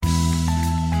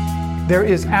There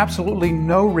is absolutely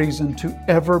no reason to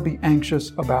ever be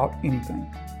anxious about anything,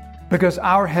 because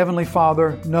our Heavenly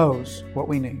Father knows what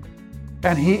we need,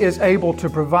 and He is able to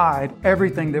provide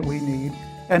everything that we need.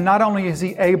 And not only is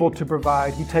He able to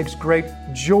provide, He takes great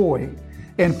joy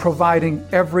in providing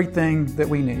everything that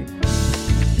we need.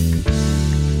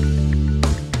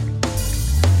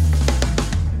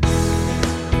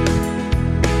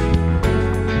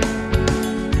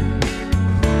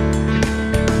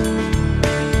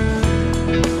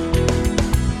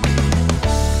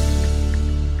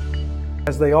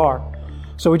 As they are.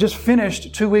 So we just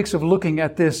finished 2 weeks of looking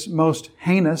at this most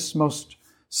heinous, most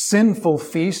sinful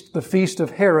feast, the Feast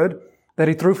of Herod, that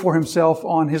he threw for himself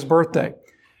on his birthday.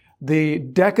 The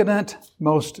decadent,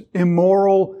 most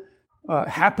immoral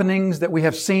happenings that we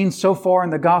have seen so far in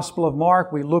the Gospel of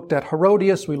Mark. We looked at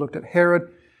Herodias, we looked at Herod,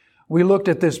 we looked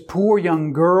at this poor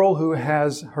young girl who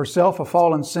has herself, a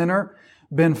fallen sinner,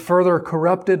 been further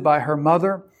corrupted by her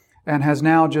mother, and has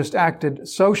now just acted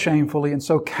so shamefully and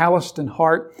so calloused in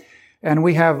heart. And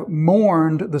we have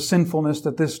mourned the sinfulness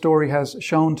that this story has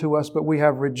shown to us, but we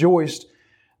have rejoiced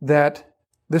that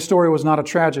this story was not a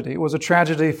tragedy. It was a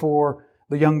tragedy for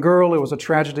the young girl. It was a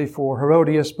tragedy for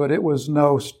Herodias, but it was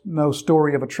no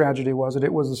story of a tragedy, was it?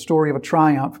 It was the story of a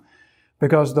triumph,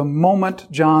 because the moment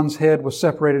John's head was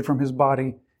separated from his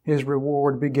body, his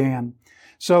reward began.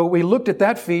 So we looked at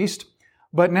that feast.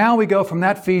 But now we go from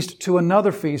that feast to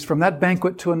another feast, from that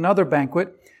banquet to another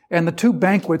banquet, and the two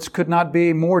banquets could not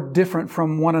be more different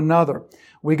from one another.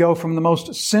 We go from the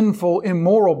most sinful,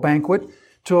 immoral banquet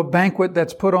to a banquet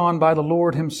that's put on by the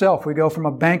Lord Himself. We go from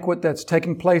a banquet that's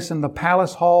taking place in the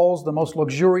palace halls, the most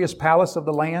luxurious palace of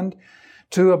the land,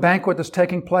 to a banquet that's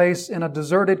taking place in a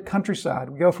deserted countryside.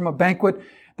 We go from a banquet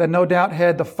that no doubt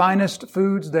had the finest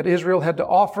foods that Israel had to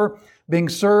offer being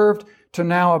served, to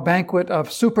now a banquet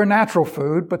of supernatural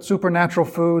food, but supernatural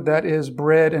food that is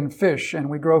bread and fish. And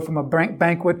we grow from a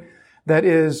banquet that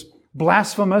is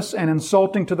blasphemous and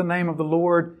insulting to the name of the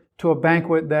Lord to a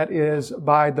banquet that is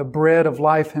by the bread of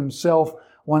life Himself,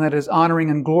 one that is honoring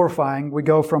and glorifying. We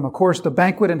go from, of course, the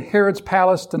banquet in Herod's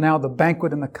palace to now the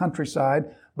banquet in the countryside,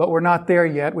 but we're not there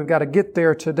yet. We've got to get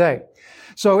there today.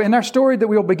 So in our story that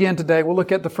we'll begin today, we'll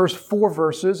look at the first 4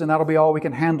 verses, and that'll be all we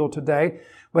can handle today.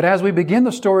 But as we begin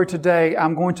the story today,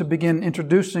 I'm going to begin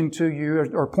introducing to you,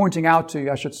 or pointing out to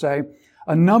you, I should say,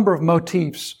 a number of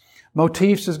motifs.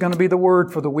 Motifs is going to be the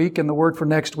word for the week and the word for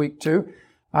next week too,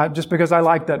 just because I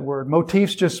like that word.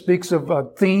 Motifs just speaks of a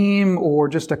theme or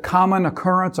just a common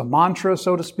occurrence, a mantra,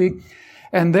 so to speak.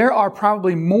 And there are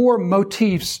probably more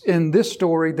motifs in this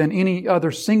story than any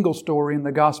other single story in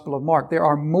the Gospel of Mark. There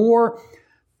are more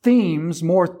themes,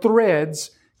 more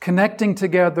threads connecting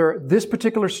together this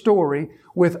particular story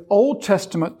with Old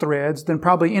Testament threads than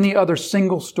probably any other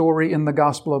single story in the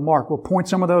Gospel of Mark. We'll point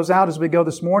some of those out as we go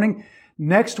this morning.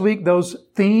 Next week, those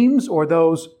themes or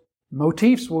those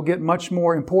motifs will get much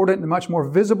more important and much more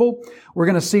visible. We're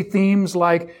going to see themes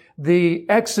like the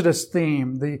Exodus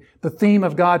theme, the theme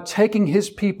of God taking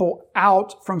His people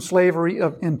out from slavery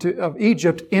of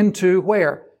Egypt into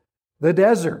where? The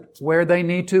desert, where they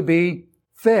need to be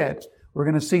fed. We're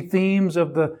going to see themes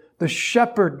of the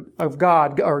shepherd of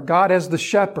God, or God as the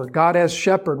shepherd, God as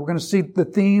shepherd. We're going to see the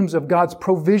themes of God's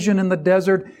provision in the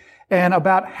desert, and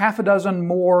about half a dozen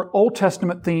more Old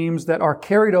Testament themes that are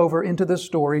carried over into this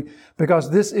story, because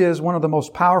this is one of the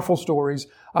most powerful stories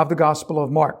of the Gospel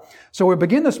of Mark. So we'll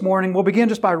begin this morning. We'll begin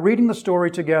just by reading the story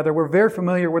together. We're very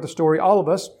familiar with the story, all of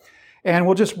us. And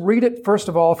we'll just read it, first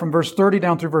of all, from verse 30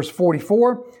 down through verse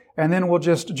 44. And then we'll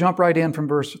just jump right in from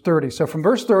verse 30. So from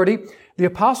verse 30, the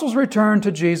apostles returned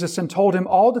to Jesus and told Him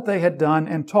all that they had done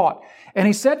and taught. And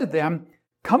He said to them,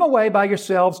 "Come away by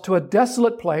yourselves to a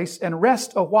desolate place and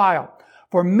rest a while.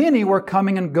 For many were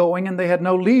coming and going, and they had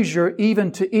no leisure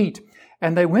even to eat.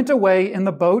 And they went away in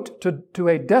the boat to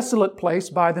a desolate place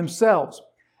by themselves.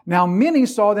 Now many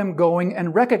saw them going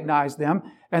and recognized them,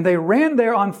 and they ran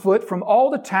there on foot from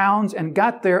all the towns and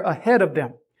got there ahead of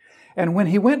them. And when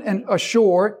He went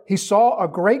ashore, He saw a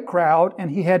great crowd, and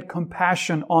He had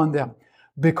compassion on them,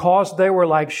 because they were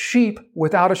like sheep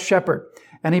without a shepherd.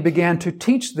 And He began to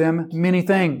teach them many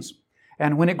things.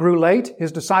 And when it grew late,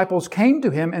 His disciples came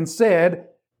to Him and said,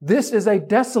 'This is a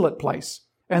desolate place,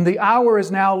 and the hour is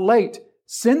now late.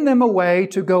 Send them away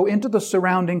to go into the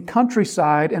surrounding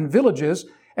countryside and villages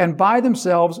and buy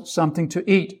themselves something to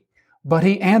eat.' But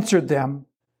He answered them,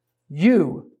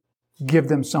 'You give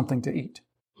them something to eat.'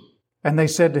 And they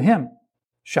said to Him,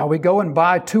 'Shall we go and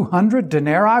buy 200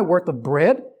 denarii worth of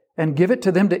bread and give it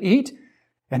to them to eat?'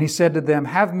 And He said to them,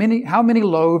 'How many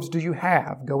loaves do you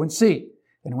have? Go and see.'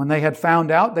 And when they had found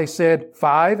out, they said,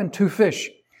 5 and 2 fish.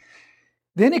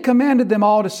 Then he commanded them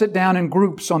all to sit down in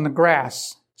groups on the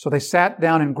grass. So they sat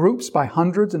down in groups by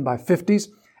hundreds and by 50s.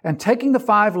 And taking the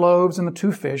 5 loaves and the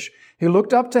 2 fish, he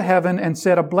looked up to heaven and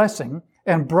said a blessing,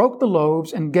 and broke the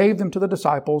loaves and gave them to the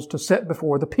disciples to set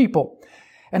before the people.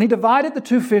 And he divided the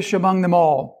 2 fish among them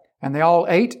all. And they all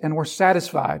ate and were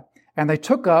satisfied. And they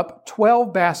took up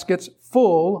 12 baskets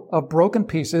full of broken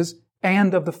pieces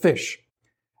and of the fish.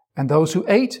 And those who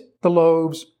ate the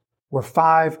loaves were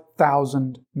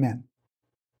 5,000 men.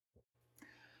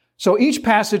 So each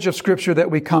passage of Scripture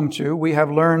that we come to, we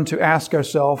have learned to ask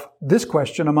ourselves this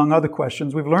question, among other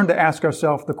questions. We've learned to ask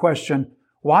ourselves the question,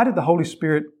 why did the Holy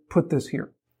Spirit put this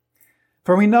here?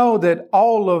 For we know that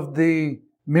all of the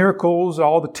miracles,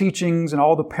 all the teachings, and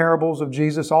all the parables of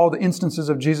Jesus, all the instances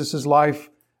of Jesus'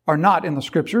 life are not in the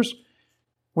Scriptures.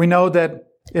 We know that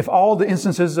if all the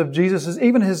instances of Jesus',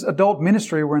 even His adult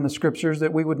ministry were in the Scriptures,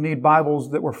 that we would need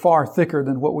Bibles that were far thicker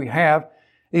than what we have.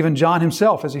 Even John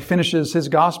himself, as he finishes his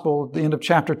gospel at the end of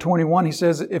chapter 21, he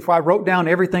says, if I wrote down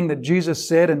everything that Jesus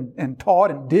said and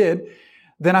taught and did,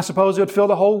 then I suppose it would fill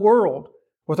the whole world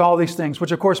with all these things,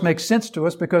 which of course makes sense to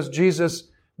us because Jesus,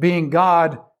 being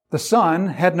God the Son,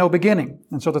 had no beginning.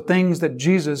 And so the things that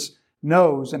Jesus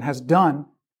knows and has done,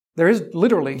 there is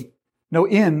literally no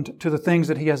end to the things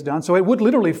that He has done. So it would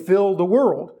literally fill the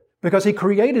world because He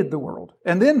created the world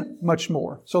and then much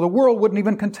more. So the world wouldn't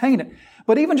even contain it.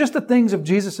 But even just the things of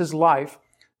Jesus' life,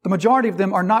 the majority of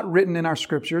them are not written in our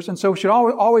Scriptures. And so we should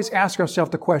always ask ourselves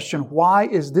the question, why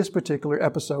is this particular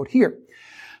episode here?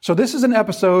 So this is an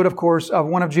episode, of course, of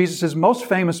one of Jesus' most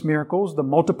famous miracles, the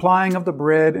multiplying of the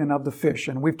bread and of the fish.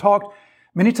 And we've talked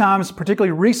many times,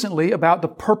 particularly recently, about the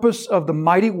purpose of the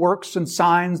mighty works and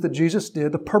signs that Jesus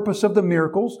did, the purpose of the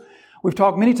miracles. We've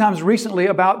talked many times recently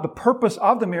about the purpose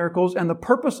of the miracles, and the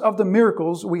purpose of the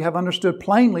miracles we have understood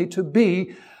plainly to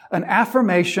be an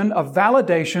affirmation, a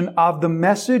validation of the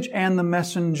message and the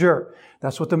messenger.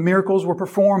 That's what the miracles were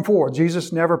performed for.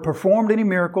 Jesus never performed any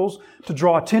miracles to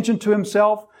draw attention to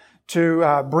Himself,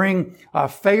 to bring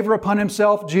favor upon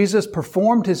Himself. Jesus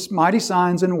performed His mighty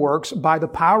signs and works by the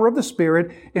power of the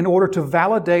Spirit in order to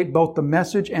validate both the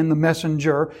message and the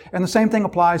messenger. And the same thing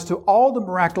applies to all the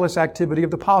miraculous activity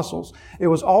of the apostles. It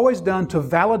was always done to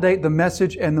validate the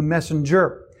message and the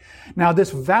messenger. Now,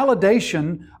 this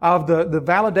validation of the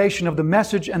validation of the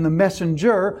message and the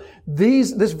messenger,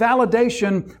 this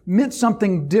validation meant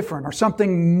something different or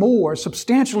something more,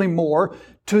 substantially more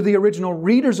to the original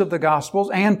readers of the Gospels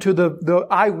and to the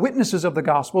eyewitnesses of the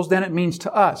Gospels than it means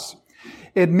to us.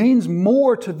 It means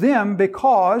more to them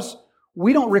because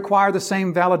we don't require the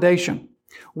same validation.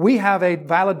 We have a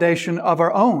validation of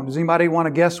our own. Does anybody want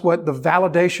to guess what the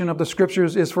validation of the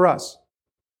Scriptures is for us?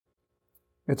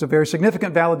 It's a very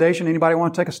significant validation. Anybody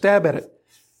want to take a stab at it?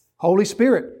 Holy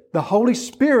Spirit. The Holy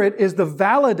Spirit is the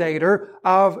validator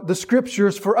of the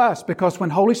Scriptures for us because when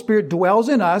Holy Spirit dwells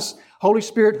in us, Holy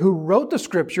Spirit who wrote the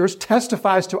Scriptures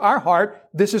testifies to our heart,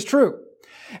 this is true.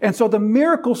 And so the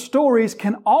miracle stories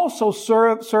can also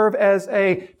serve as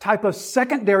a type of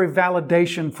secondary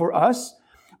validation for us,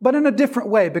 but in a different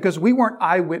way because we weren't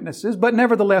eyewitnesses, but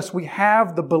nevertheless we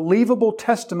have the believable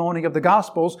testimony of the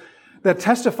Gospels that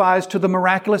testifies to the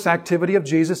miraculous activity of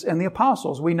Jesus and the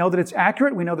apostles. We know that it's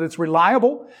accurate. We know that it's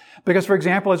reliable. Because, for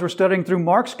example, as we're studying through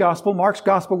Mark's Gospel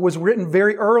was written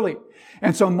very early.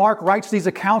 And so Mark writes these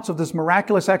accounts of this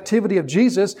miraculous activity of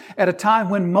Jesus at a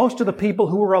time when most of the people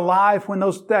who were alive when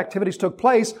those activities took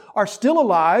place are still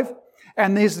alive.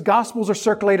 And these Gospels are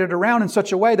circulated around in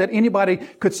such a way that anybody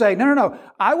could say, no,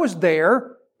 I was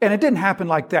there and it didn't happen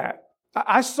like that.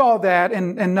 I saw that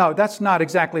and no, that's not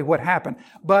exactly what happened.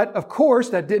 But of course,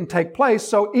 that didn't take place.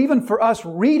 So even for us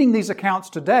reading these accounts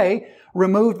today,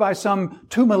 removed by some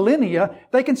 2 millennia,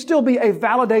 they can still be a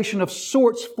validation of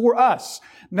sorts for us.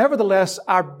 Nevertheless,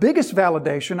 our biggest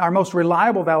validation, our most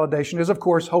reliable validation is, of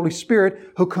course, Holy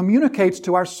Spirit who communicates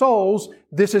to our souls,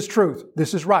 this is truth,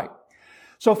 this is right.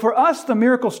 So for us, the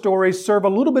miracle stories serve a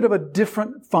little bit of a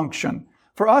different function.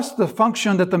 For us, the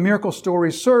function that the miracle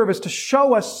stories serve is to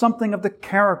show us something of the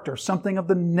character, something of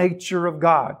the nature of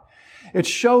God. It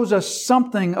shows us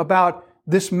something about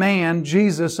this man,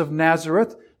 Jesus of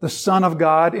Nazareth, the Son of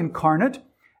God incarnate.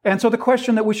 And so the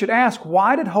question that we should ask,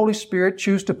 why did Holy Spirit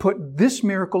choose to put this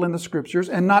miracle in the Scriptures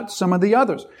and not some of the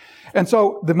others? And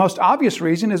so the most obvious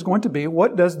reason is going to be,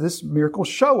 what does this miracle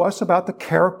show us about the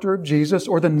character of Jesus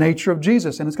or the nature of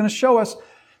Jesus? And it's going to show us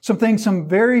some things, some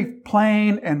very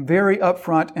plain and very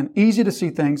upfront and easy to see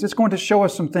things. It's going to show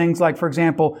us some things like, for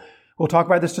example, we'll talk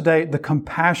about this today, the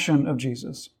compassion of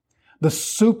Jesus. The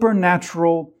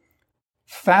supernatural,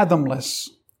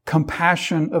 fathomless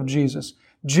compassion of Jesus.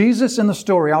 Jesus in the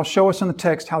story, I'll show us in the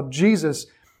text how Jesus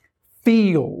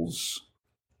feels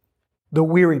the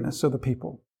weariness of the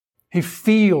people. He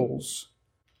feels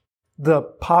the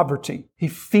poverty. He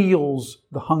feels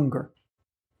the hunger.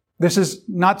 This is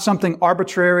not something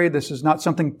arbitrary. This is not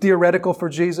something theoretical for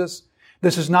Jesus.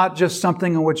 This is not just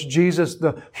something in which Jesus,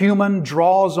 the human,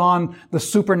 draws on the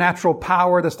supernatural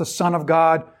power that's the Son of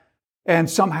God, and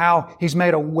somehow He's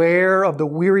made aware of the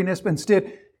weariness, but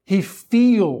instead He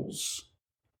feels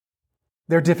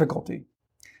their difficulty.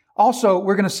 Also,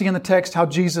 we're going to see in the text how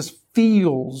Jesus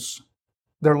feels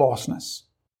their lostness.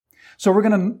 So we're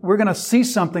going to see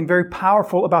something very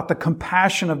powerful about the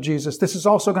compassion of Jesus. This is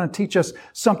also going to teach us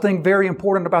something very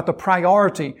important about the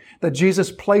priority that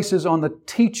Jesus places on the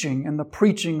teaching and the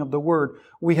preaching of the Word.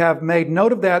 We have made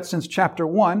note of that since chapter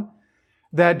 1,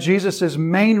 that Jesus'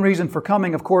 main reason for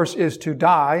coming, of course, is to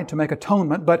die, to make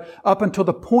atonement. But up until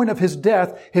the point of His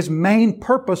death, His main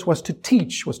purpose was to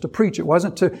teach, was to preach. It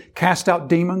wasn't to cast out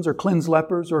demons or cleanse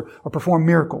lepers or perform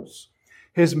miracles.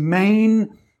 His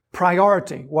main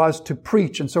priority was to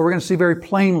preach. And so we're going to see very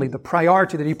plainly the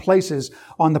priority that He places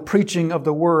on the preaching of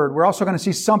the Word. We're also going to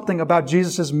see something about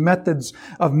Jesus' methods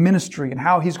of ministry and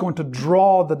how He's going to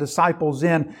draw the disciples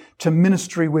in to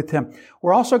ministry with Him.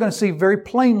 We're also going to see very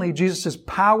plainly Jesus'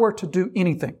 power to do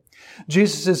anything.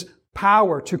 Jesus'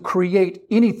 power to create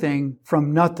anything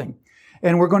from nothing.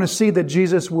 And we're going to see that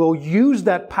Jesus will use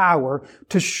that power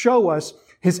to show us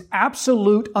His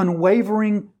absolute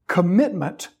unwavering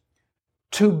commitment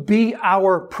to be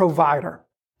our provider.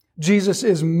 Jesus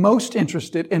is most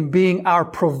interested in being our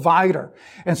provider.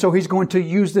 And so He's going to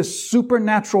use this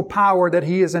supernatural power that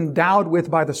He is endowed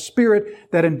with by the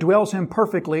Spirit that indwells Him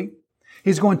perfectly.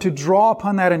 He's going to draw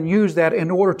upon that and use that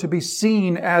in order to be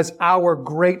seen as our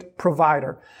great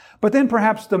provider. But then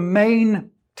perhaps the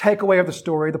main takeaway of the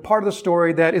story, the part of the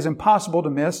story that is impossible to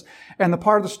miss, and the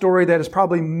part of the story that is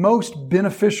probably most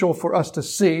beneficial for us to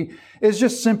see, is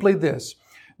just simply this.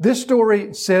 This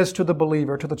story says to the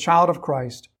believer, to the child of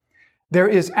Christ, there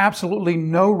is absolutely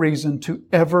no reason to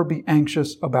ever be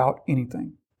anxious about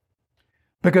anything.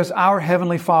 Because our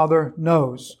Heavenly Father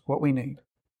knows what we need.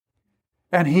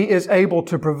 And He is able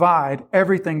to provide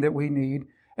everything that we need.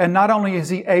 And not only is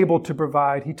He able to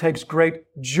provide, He takes great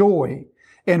joy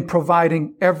in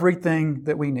providing everything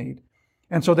that we need.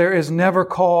 And so there is never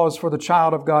cause for the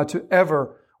child of God to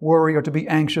ever worry or to be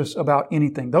anxious about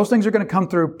anything. Those things are going to come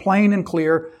through plain and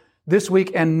clear this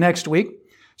week and next week.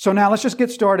 So now let's just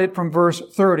get started from verse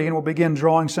 30 and we'll begin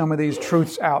drawing some of these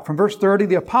truths out. From verse 30,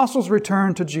 the apostles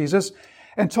returned to Jesus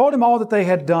and told Him all that they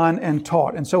had done and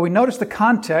taught. And so we notice the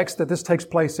context that this takes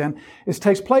place in. It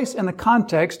takes place in the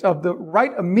context of the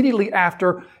right immediately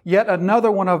after yet another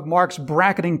one of Mark's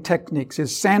bracketing techniques,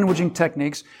 his sandwiching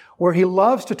techniques, where he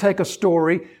loves to take a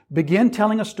story, begin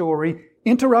telling a story,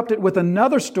 interrupt it with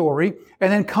another story,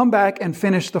 and then come back and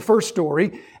finish the first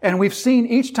story. And we've seen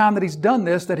each time that He's done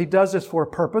this, that He does this for a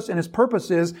purpose. And His purpose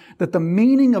is that the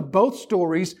meaning of both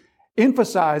stories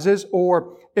emphasizes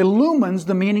or illumines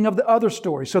the meaning of the other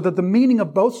story, so that the meaning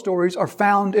of both stories are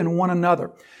found in one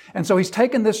another. And so He's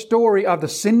taken this story of the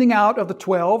sending out of the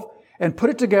 12 and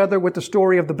put it together with the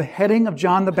story of the beheading of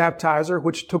John the Baptizer,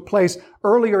 which took place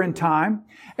earlier in time.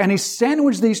 And He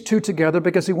sandwiched these two together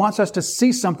because He wants us to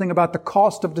see something about the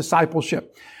cost of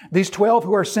discipleship. These 12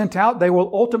 who are sent out, they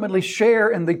will ultimately share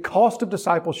in the cost of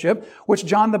discipleship, which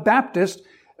John the Baptist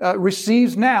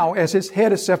receives now as his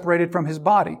head is separated from his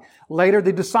body. Later,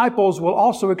 the disciples will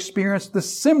also experience the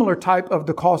similar type of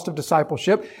the cost of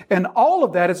discipleship. And all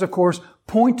of that is, of course,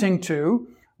 pointing to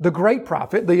the great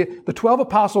prophet. The 12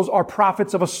 apostles are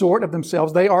prophets of a sort of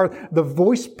themselves. They are the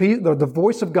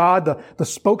voice of God, the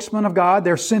spokesman of God.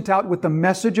 They're sent out with the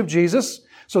message of Jesus.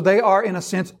 So they are, in a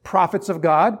sense, prophets of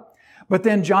God. But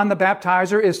then John the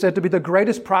Baptizer is said to be the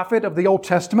greatest prophet of the Old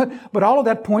Testament. But all of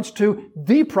that points to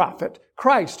the prophet,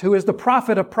 Christ, who is the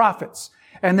prophet of prophets.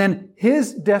 And then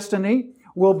His destiny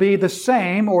will be the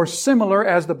same or similar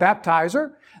as the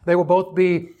baptizer. They will both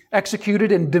be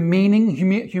executed in demeaning,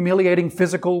 humiliating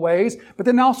physical ways. But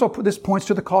then also this points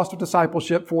to the cost of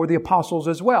discipleship for the apostles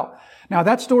as well. Now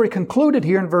that story concluded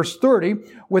here in verse 30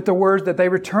 with the words that they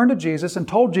returned to Jesus and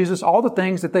told Jesus all the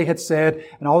things that they had said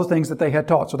and all the things that they had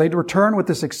taught. So they return with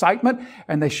this excitement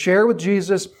and they share with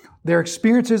Jesus their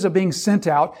experiences of being sent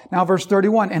out. Now verse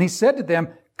 31, and He said to them,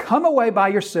 "Come away by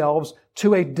yourselves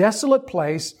to a desolate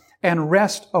place and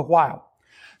rest a while."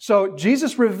 So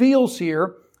Jesus reveals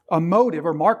here a motive,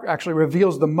 or Mark actually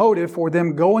reveals the motive for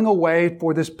them going away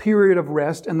for this period of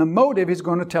rest. And the motive He's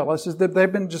going to tell us is that they've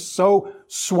been just so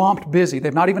swamped busy.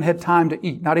 They've not even had time to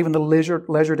eat, not even the leisure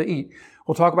to eat.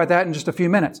 We'll talk about that in just a few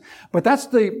minutes. But that's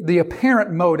the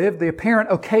apparent motive, the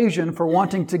apparent occasion for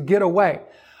wanting to get away.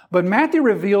 But Matthew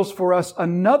reveals for us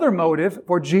another motive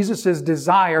for Jesus'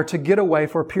 desire to get away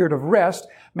for a period of rest.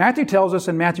 Matthew tells us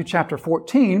in Matthew chapter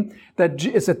 14 that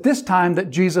it's at this time that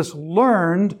Jesus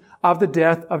learned of the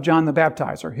death of John the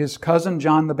Baptizer, his cousin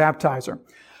John the Baptizer.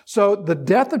 So the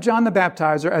death of John the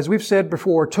Baptizer, as we've said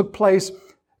before, took place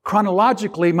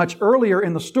chronologically much earlier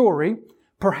in the story.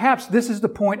 Perhaps this is the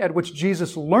point at which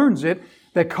Jesus learns it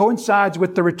that coincides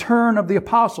with the return of the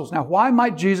apostles. Now, why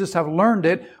might Jesus have learned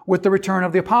it with the return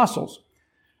of the apostles?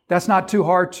 That's not too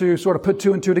hard to sort of put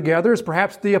two and two together, as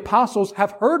perhaps the apostles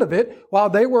have heard of it while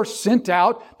they were sent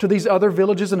out to these other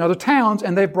villages and other towns,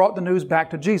 and they've brought the news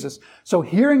back to Jesus. So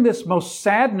hearing this most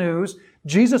sad news,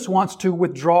 Jesus wants to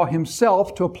withdraw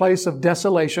himself to a place of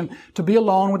desolation, to be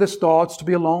alone with his thoughts, to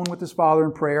be alone with his Father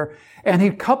in prayer. And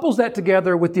he couples that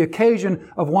together with the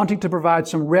occasion of wanting to provide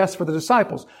some rest for the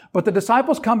disciples. But the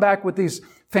disciples come back with these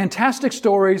fantastic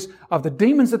stories of the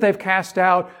demons that they've cast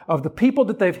out, of the people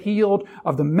that they've healed,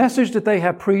 of the message that they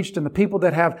have preached, and the people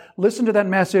that have listened to that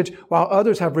message while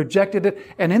others have rejected it.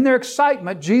 And in their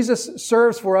excitement, Jesus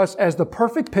serves for us as the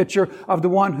perfect picture of the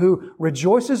one who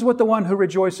rejoices with the one who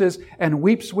rejoices and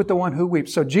weeps with the one who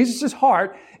weeps. So Jesus'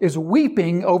 heart is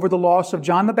weeping over the loss of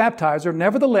John the Baptizer.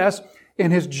 Nevertheless, in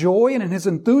his joy and in his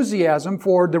enthusiasm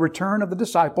for the return of the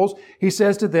disciples, he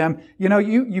says to them,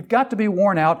 you've got to be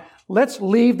worn out. Let's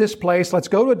leave this place. Let's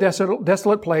go to a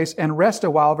desolate place and rest a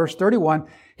while. Verse 31,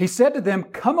 he said to them,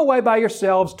 come away by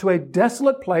yourselves to a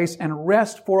desolate place and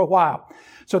rest for a while.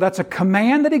 So that's a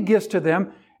command that he gives to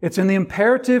them. It's in the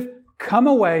imperative, come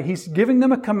away. He's giving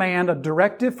them a command, a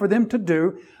directive for them to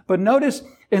do. But notice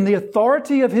in the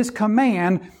authority of his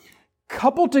command,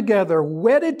 coupled together,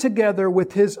 wedded together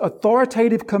with his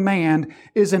authoritative command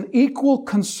is an equal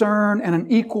concern and an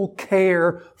equal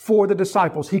care for the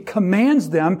disciples. He commands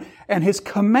them, and his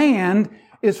command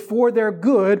is for their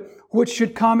good, which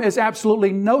should come as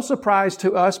absolutely no surprise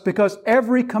to us because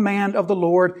every command of the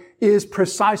Lord is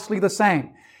precisely the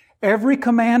same. Every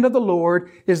command of the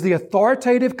Lord is the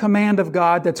authoritative command of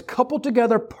God that's coupled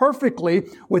together perfectly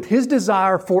with his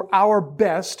desire for our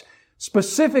best,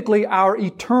 specifically our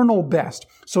eternal best.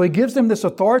 So he gives them this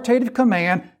authoritative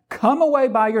command, come away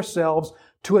by yourselves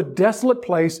to a desolate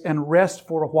place and rest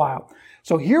for a while.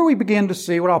 So here we begin to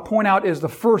see what I'll point out is the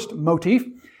first motif,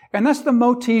 and that's the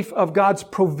motif of God's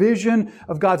provision,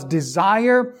 of God's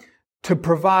desire to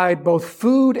provide both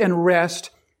food and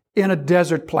rest in a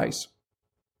desert place.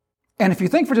 And if you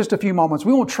think for just a few moments,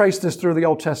 we won't trace this through the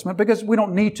Old Testament because we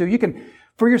don't need to.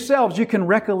 For yourselves, you can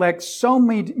recollect so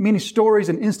many stories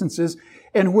and instances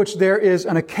in which there is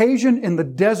an occasion in the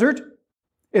desert,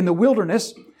 in the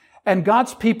wilderness, and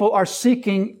God's people are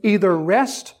seeking either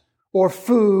rest or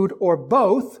food or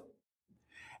both.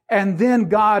 And then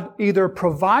God either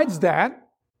provides that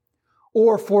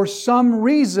or for some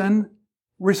reason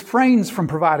refrains from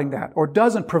providing that or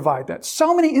doesn't provide that.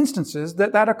 So many instances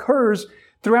that occurs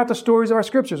throughout the stories of our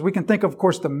scriptures. We can think, of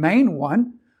course, the main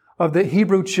one of the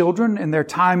Hebrew children in their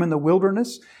time in the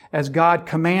wilderness as God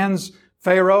commands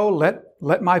Pharaoh,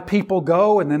 let my people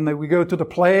go. And then we go through the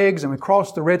plagues and we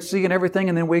cross the Red Sea and everything.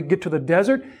 And then we get to the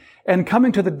desert. And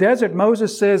coming to the desert,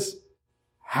 Moses says,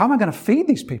 how am I going to feed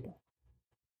these people?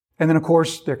 And then, of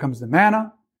course, there comes the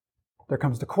manna. There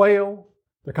comes the quail.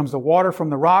 There comes the water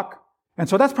from the rock. And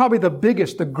so that's probably the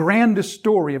biggest, the grandest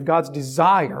story of God's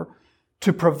desire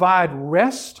to provide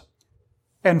rest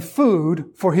and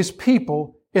food for his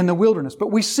people in the wilderness.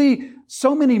 But we see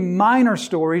so many minor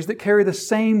stories that carry the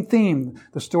same theme.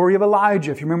 The story of Elijah,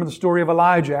 if you remember the story of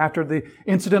Elijah after the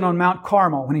incident on Mount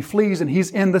Carmel, when he flees and he's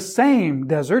in the same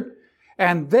desert,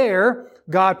 and there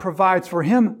God provides for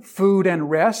him food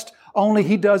and rest, only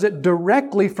he does it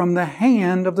directly from the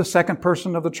hand of the second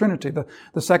person of the Trinity,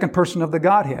 the second person of the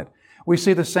Godhead. We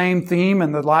see the same theme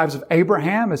in the lives of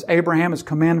Abraham, as Abraham is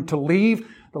commanded to leave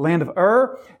the land of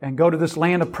Ur and go to this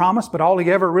land of promise, but all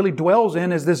he ever really dwells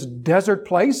in is this desert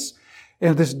place,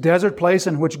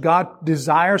 in which God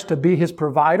desires to be his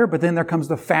provider, but then there comes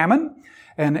the famine.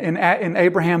 And in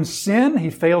Abraham's sin, he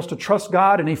fails to trust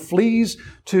God and he flees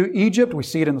to Egypt. We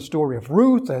see it in the story of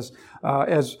Ruth as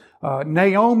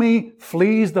Naomi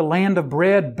flees the land of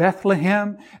bread,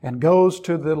 Bethlehem, and goes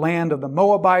to the land of the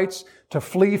Moabites to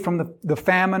flee from the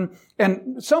famine,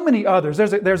 and so many others.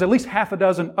 There's at least half a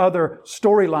dozen other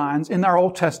storylines in our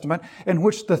Old Testament in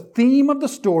which the theme of the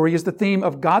story is the theme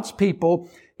of God's people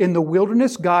in the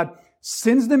wilderness. God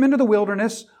sends them into the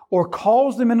wilderness or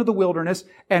calls them into the wilderness.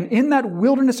 And in that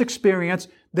wilderness experience,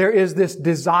 there is this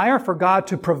desire for God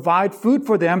to provide food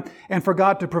for them and for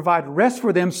God to provide rest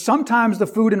for them. Sometimes the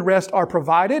food and rest are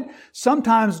provided.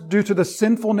 Sometimes due to the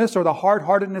sinfulness or the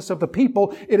hard-heartedness of the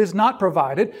people, it is not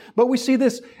provided. But we see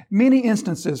this many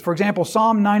instances. For example,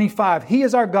 Psalm 95, He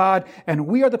is our God and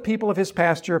we are the people of His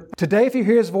pasture. Today, if you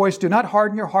hear His voice, do not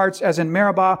harden your hearts as in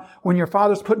Meribah when your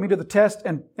fathers put me to the test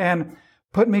and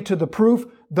put me to the proof,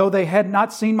 though they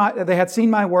had seen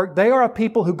my work. They are a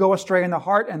people who go astray in the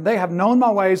heart, and they have known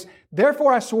my ways.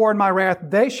 Therefore I swore in my wrath,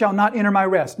 they shall not enter my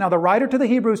rest. Now the writer to the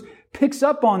Hebrews picks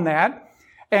up on that,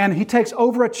 and he takes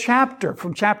over a chapter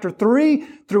from chapter 3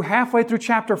 through halfway through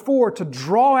chapter 4 to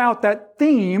draw out that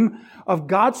theme of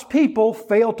God's people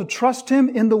failed to trust Him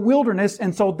in the wilderness,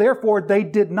 and so therefore they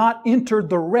did not enter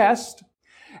the rest.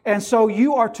 And so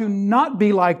you are to not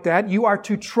be like that. You are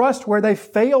to trust where they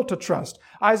fail to trust.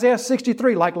 Isaiah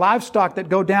 63, like livestock that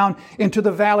go down into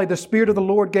the valley, the Spirit of the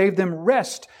Lord gave them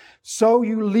rest. So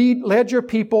you led your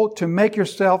people to make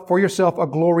for yourself a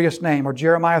glorious name. Or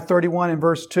Jeremiah 31 and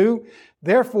verse 2.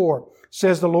 Therefore,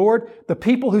 says the Lord, the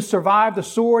people who survived the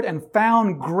sword and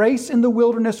found grace in the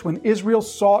wilderness when Israel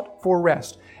sought for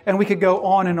rest. And we could go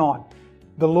on and on.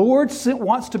 The Lord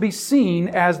wants to be seen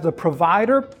as the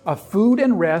provider of food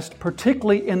and rest,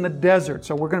 particularly in the desert.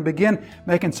 So we're going to begin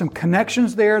making some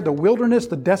connections there, the wilderness,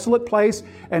 the desolate place,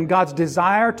 and God's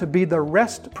desire to be the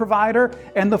rest provider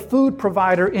and the food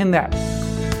provider in that.